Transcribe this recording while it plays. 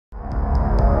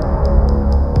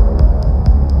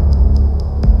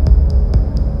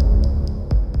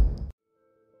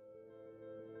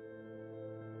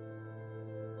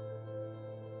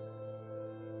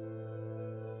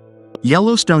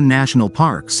Yellowstone National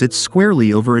Park sits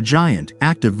squarely over a giant,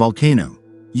 active volcano.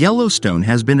 Yellowstone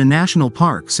has been a national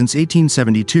park since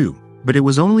 1872, but it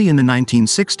was only in the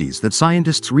 1960s that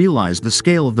scientists realized the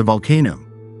scale of the volcano.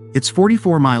 It's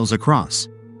 44 miles across,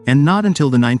 and not until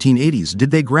the 1980s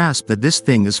did they grasp that this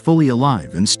thing is fully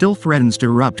alive and still threatens to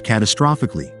erupt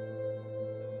catastrophically.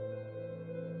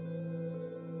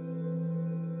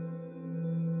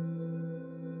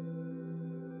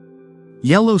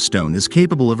 Yellowstone is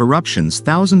capable of eruptions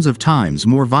thousands of times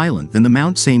more violent than the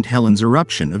Mount St. Helens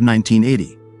eruption of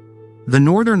 1980. The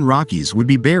northern Rockies would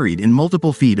be buried in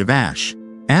multiple feet of ash.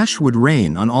 Ash would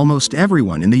rain on almost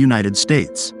everyone in the United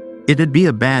States. It'd be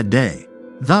a bad day.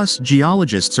 Thus,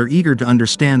 geologists are eager to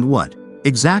understand what,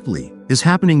 exactly, is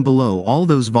happening below all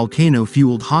those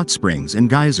volcano-fueled hot springs and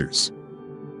geysers.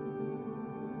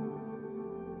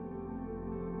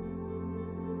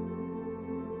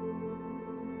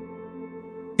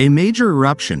 A major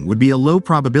eruption would be a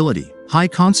low-probability,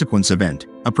 high-consequence event,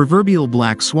 a proverbial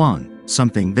black swan,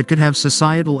 something that could have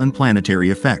societal and planetary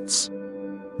effects.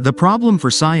 The problem for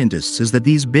scientists is that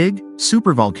these big,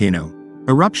 supervolcano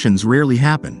eruptions rarely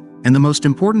happen, and the most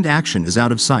important action is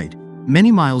out of sight,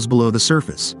 many miles below the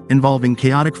surface, involving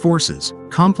chaotic forces,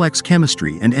 complex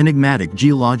chemistry, and enigmatic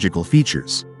geological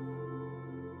features.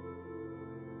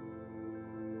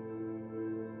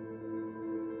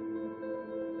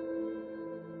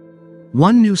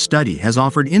 One new study has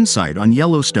offered insight on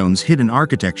Yellowstone's hidden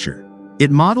architecture. It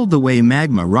modeled the way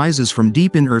magma rises from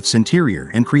deep in Earth's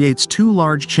interior and creates two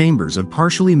large chambers of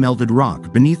partially melted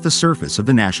rock beneath the surface of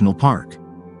the national park.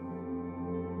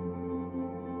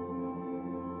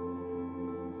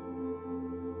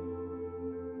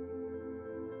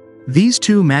 These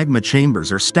two magma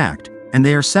chambers are stacked, and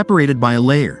they are separated by a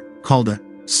layer, called a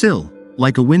sill,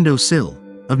 like a window sill,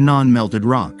 of non-melted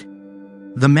rock.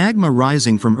 The magma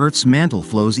rising from Earth's mantle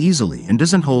flows easily and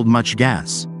doesn't hold much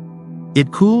gas. It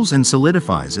cools and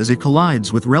solidifies as it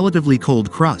collides with relatively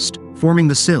cold crust, forming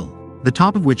the sill, the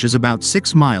top of which is about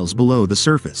 6 miles below the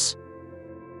surface.